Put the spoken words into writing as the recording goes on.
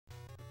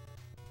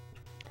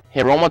Hey,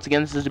 everyone, once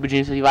again, this is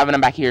June65, and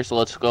I'm back here, so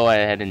let's go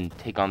ahead and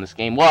take on this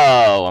game.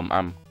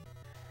 Whoa,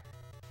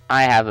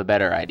 I have a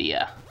better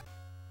idea.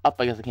 Oh,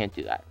 I guess I can't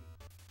do that.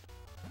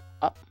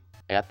 Oh,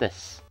 I got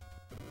this.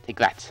 Take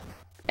that.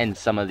 And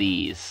some of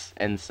these.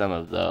 And some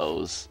of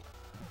those.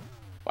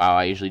 Wow,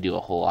 I usually do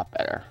a whole lot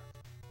better.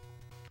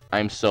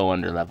 I'm so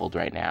underleveled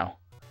right now.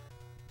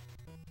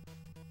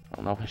 I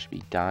don't know if I should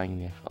be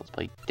dying if I was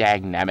like,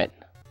 dagnabbit.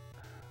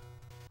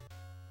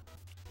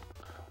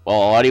 Well,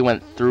 I already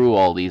went through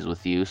all these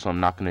with you, so I'm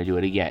not going to do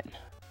it again.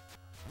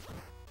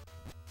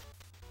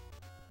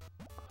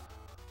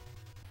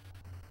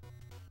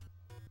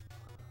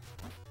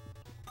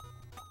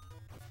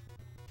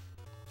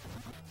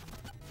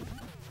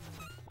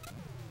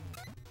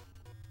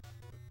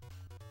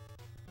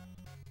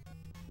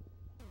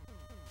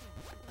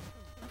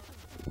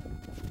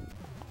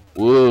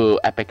 Woo,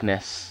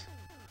 epicness.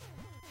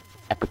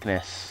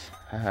 Epicness.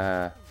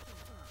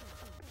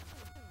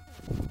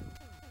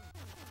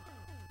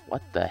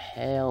 What the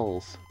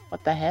hells?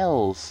 What the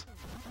hells?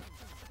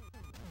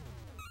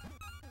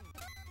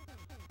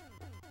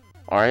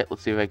 Alright,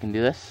 let's see if I can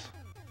do this.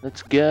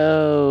 Let's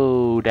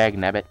go,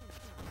 dagnabbit.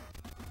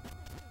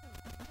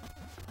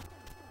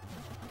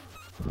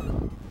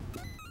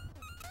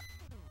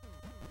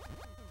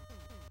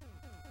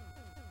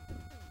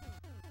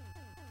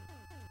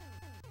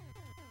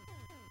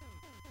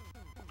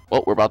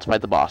 Well, we're about to fight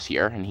the boss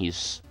here, and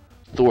he's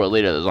Thor,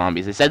 leader of the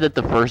zombies. They said that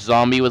the first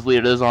zombie was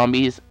leader of the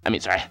zombies. I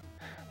mean, sorry.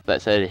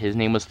 That said his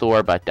name was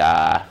Thor, but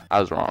I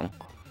was wrong.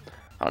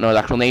 I don't know his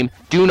actual name.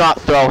 Do not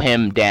throw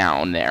him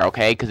down there,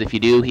 okay? Because if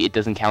you do, it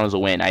doesn't count as a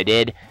win. I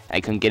did.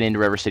 I couldn't get into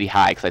River City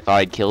High because I thought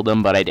I'd killed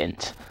him, but I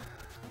didn't.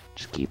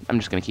 I'm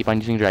just gonna keep on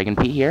using Dragon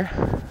Pete here.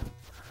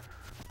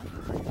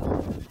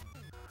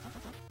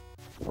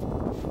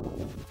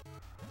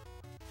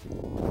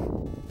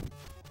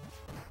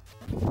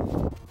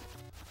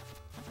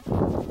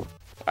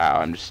 Wow,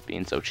 I'm just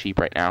being so cheap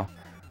right now.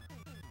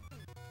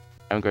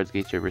 Guards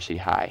Gates to River City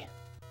High.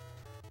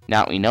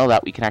 Now we know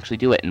that we can actually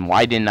do it, and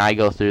why didn't I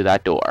go through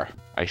that door?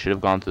 I should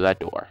have gone through that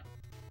door.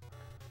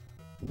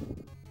 I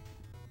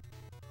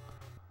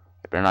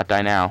better not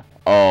die now.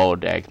 Oh,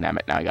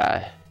 dagnabbit, now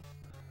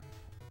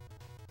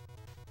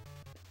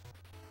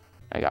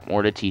I got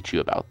more to teach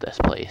you about this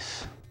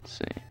place. Let's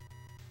see.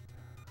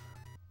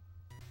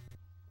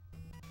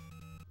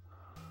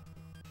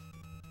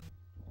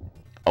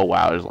 Oh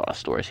wow, there's a lot of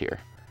stores here.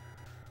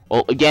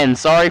 Well, again,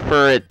 sorry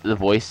for the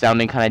voice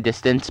sounding kind of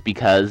distant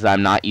because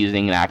I'm not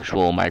using an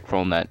actual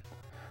microphone that...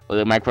 Well,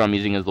 the microphone I'm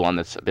using is the one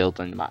that's built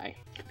into my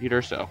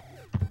computer, so...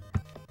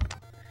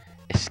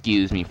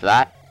 Excuse me for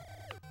that.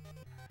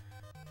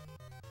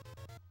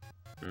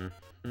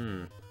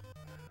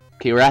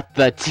 Okay, we're at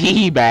the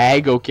tea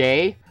bag,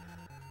 okay?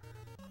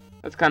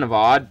 That's kind of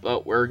odd,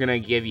 but we're gonna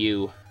give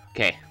you...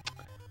 Okay.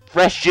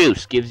 Fresh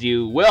juice gives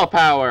you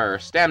willpower,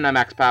 stamina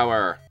max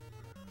power.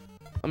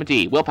 Lemon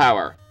tea,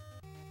 willpower.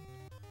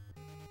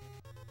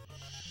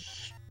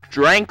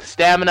 Strength,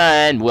 stamina,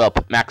 and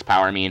max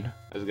power, I mean.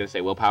 I was gonna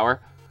say willpower.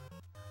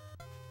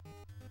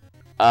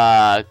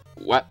 Carrot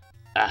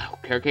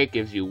cake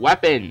gives you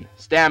weapon,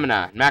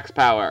 stamina, max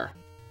power.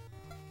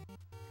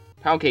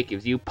 Pound cake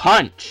gives you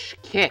punch,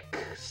 kick,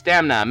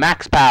 stamina,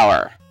 max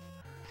power.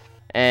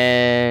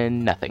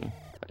 And nothing.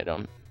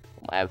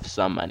 I have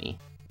some money.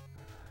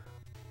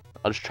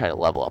 I'll just try to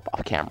level up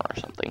off camera or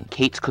something.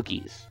 Kate's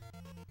cookies.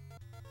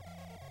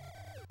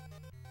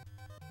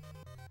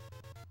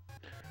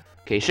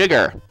 Okay,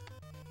 sugar.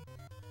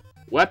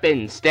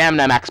 Weapon,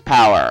 stamina, max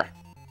power.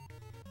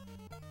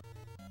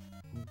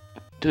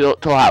 Tool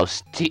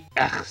house.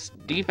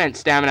 Defense,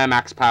 stamina,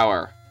 max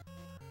power.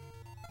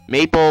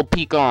 Maple,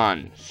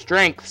 pecan.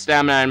 Strength,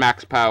 stamina, and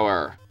max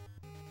power.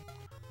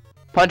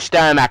 Punch,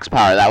 stamina, max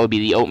power. That would be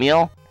the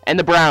oatmeal. And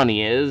the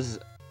brownie is...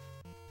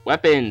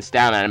 Weapon,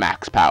 stamina, and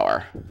max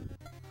power.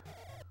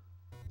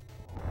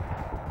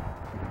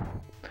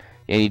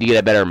 Yeah, I need to get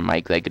a better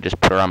mic that I could just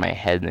put around my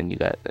head, and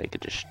then I could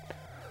just...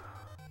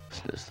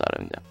 Just thought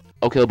of that.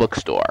 Okay,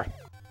 bookstore.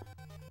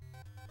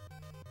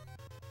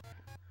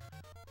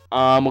 Okay,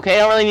 I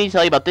don't really need to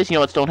tell you about this. You know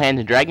what Stone Hands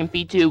and Dragon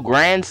Feet 2?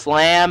 Grand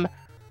Slam.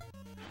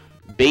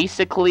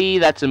 Basically,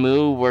 that's a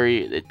move where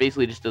it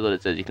basically just does what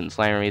it says. You can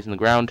slam enemies in the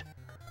ground.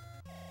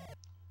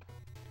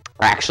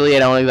 Actually, I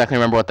don't exactly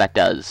remember what that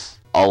does.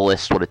 I'll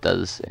list what it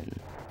does in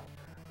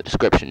the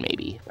description,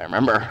 maybe, if I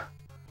remember.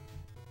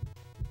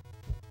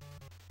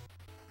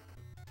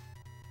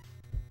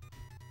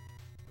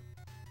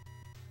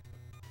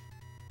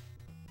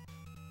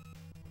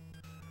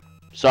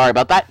 Sorry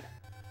about that.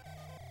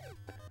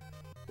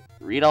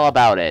 Read all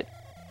about it.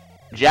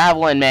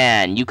 Javelin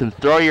Man. You can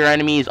throw your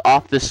enemies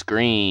off the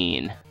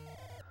screen.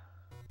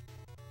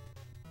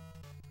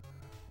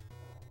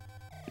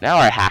 Now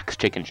our Hacks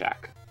Chicken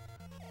Shack.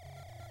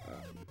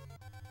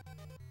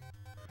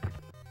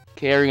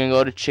 Okay, we're gonna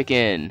go to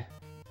chicken.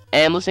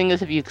 And listening to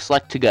this if you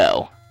select to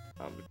go.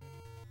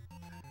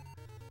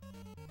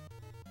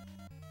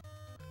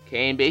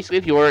 Okay, and basically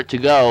if you order it to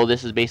go,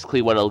 this is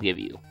basically what it'll give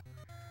you.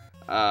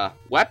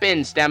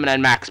 Weapon, stamina,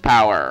 and max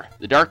power.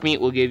 The dark meat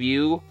will give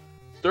you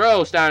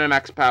throw, stamina, and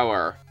max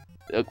power.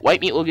 The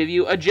white meat will give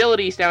you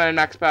agility, stamina, and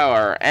max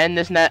power. And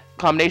this net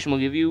combination will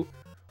give you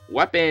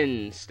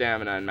weapon,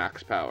 stamina, and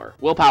max power.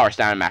 Willpower,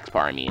 stamina, and max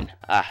power, I mean.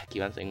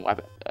 Keep on saying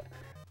weapon.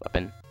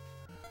 Weapon.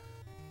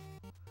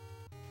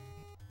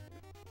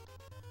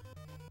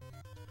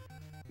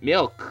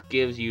 Milk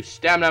gives you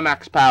stamina,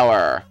 max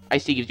power.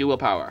 Iced tea gives you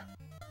willpower.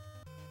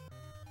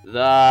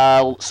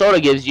 The soda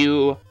gives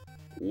you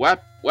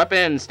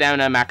weapon,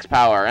 stamina, max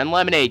power. And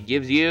lemonade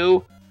gives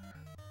you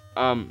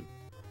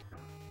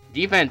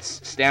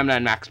defense, stamina,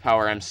 and max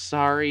power. I'm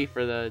sorry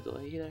for the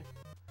delay there.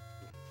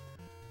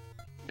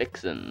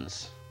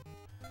 Vixens.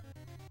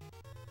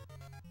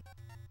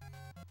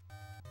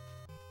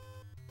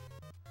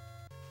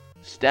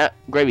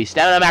 Gravy,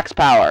 stamina, max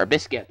power.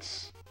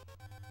 Biscuits.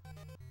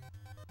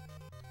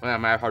 Well,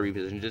 my heart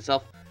repositioned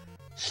itself.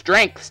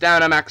 Strength,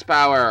 stamina, max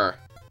power.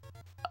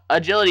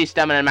 Agility,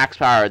 stamina, max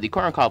power. The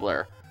corn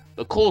cobbler.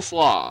 The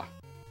coleslaw.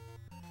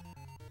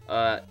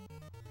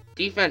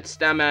 Defense,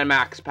 stamina,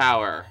 max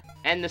power.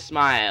 And the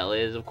smile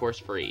is, of course,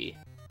 free.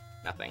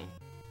 Nothing.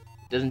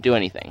 Doesn't do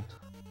anything.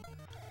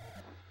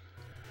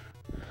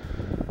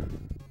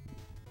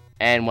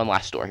 And one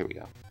last store. Here we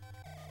go.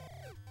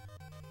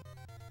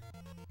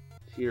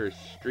 Here's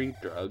street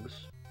drugs.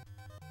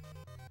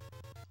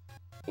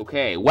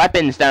 Okay,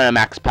 weapon, stamina,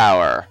 max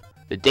power.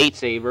 The date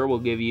saver will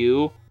give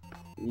you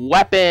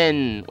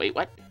weapon. Wait,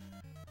 what?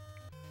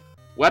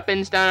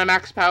 Weapon, stamina,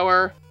 max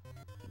power.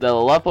 The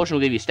love potion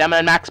will give you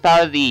stamina, max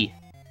power. The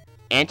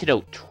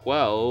antidote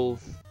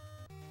 12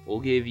 will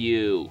give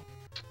you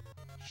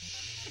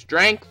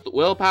strength,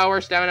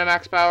 willpower, stamina,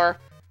 max power.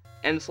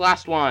 And this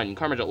last one,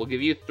 karma jolt, will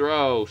give you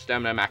throw,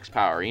 stamina, max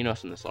power. You know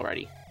some of this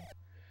already.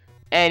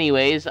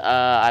 Anyways,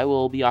 I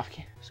will be off.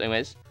 So,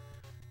 anyways.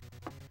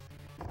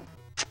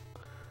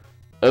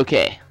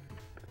 Okay.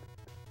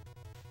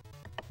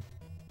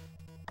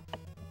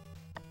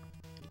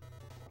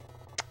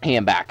 Hey,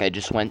 I'm back. I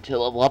just went to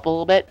level up a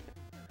little bit.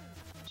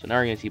 So now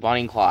we're going to see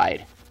Bonnie and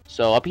Clyde.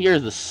 So up here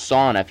is the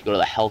sauna if you go to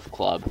the health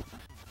club.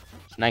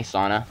 It's a nice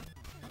sauna.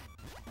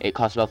 It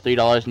costs about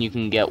 $3 and you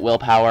can get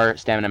willpower,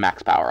 stamina,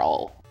 max power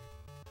all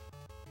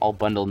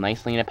bundled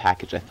nicely in a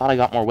package. I thought I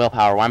got more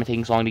willpower. Why am I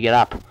taking so long to get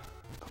up?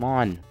 Come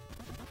on.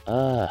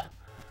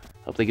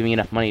 Hope they give me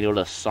enough money to go to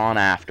the sauna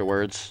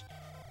afterwards.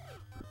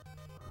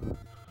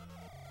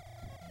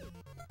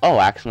 Oh,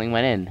 I accidentally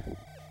went in.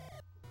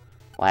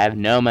 Well, I have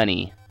no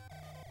money.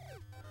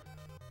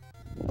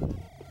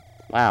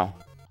 Wow.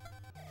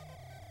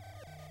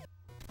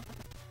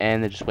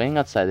 And they're just waiting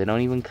outside. They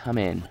don't even come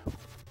in.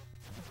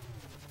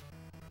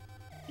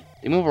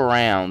 They move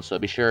around, so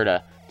be sure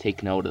to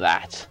take note of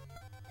that.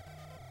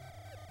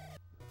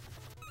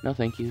 No,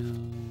 thank you.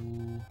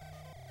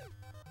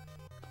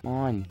 Come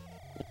on.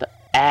 What the...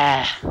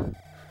 Ah!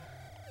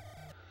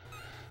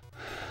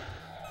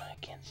 I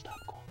can't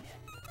stop going in.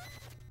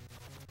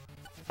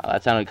 Oh,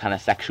 that sounded kind of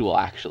sexual,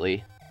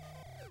 actually.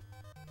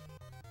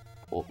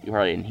 Well, you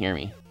probably didn't hear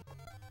me.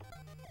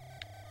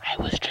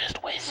 I was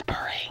just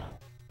whispering.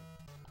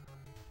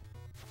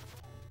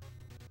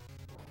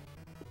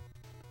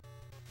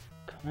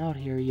 Come out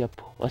here, you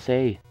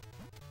pussy.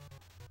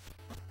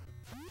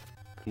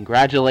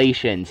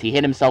 Congratulations, he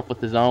hit himself with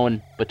his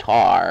own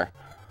batar.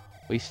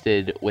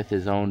 Wasted with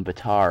his own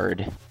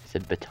batard. He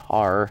said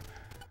batar.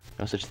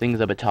 No such thing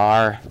as a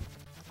batar.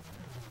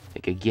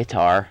 Like a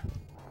guitar.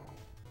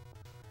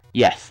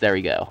 Yes, there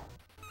we go.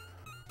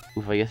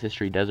 Oof, I guess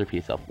history does repeat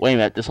itself. Wait a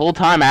minute, this whole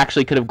time I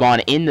actually could have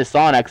gone in the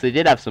sauna because they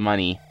did have some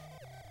money.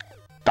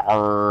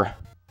 Darr.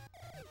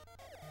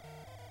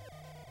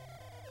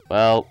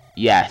 Well,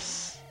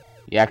 yes.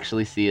 You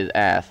actually see his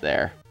ass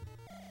there.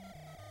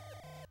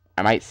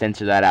 I might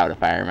censor that out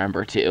if I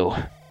remember to.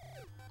 I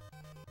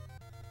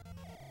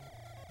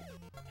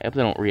hope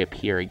they don't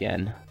reappear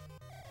again.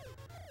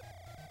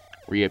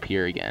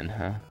 Reappear again,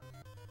 huh?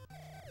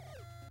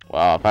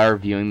 Wow, if I were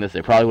viewing this,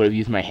 I probably would have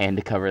used my hand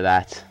to cover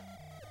that.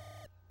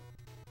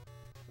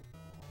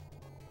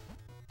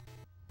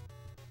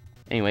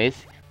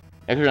 Anyways,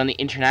 next we're on the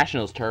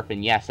Internationals turf,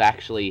 and yes,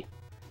 actually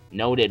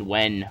noted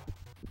when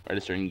at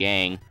a certain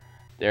gang.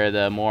 They're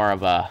the more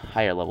of a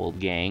higher level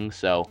gang,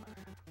 so...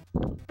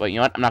 But you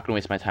know what? I'm not going to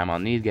waste my time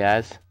on these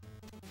guys.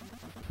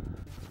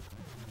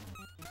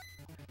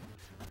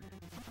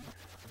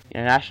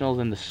 Internationals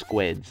and the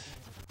Squids.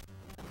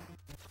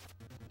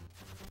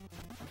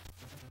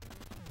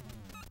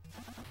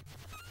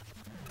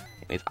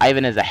 Anyways,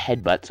 Ivan is a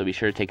headbutt, so be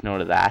sure to take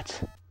note of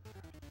that.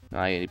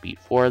 Now I beat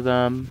 4 of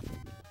them.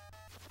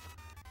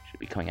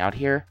 Should be coming out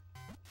here.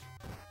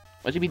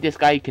 Once you beat this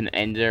guy, you can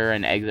enter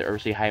and exit or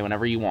say hi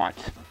whenever you want.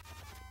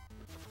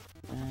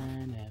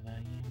 Whenever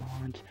you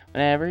want.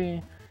 Whenever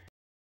you...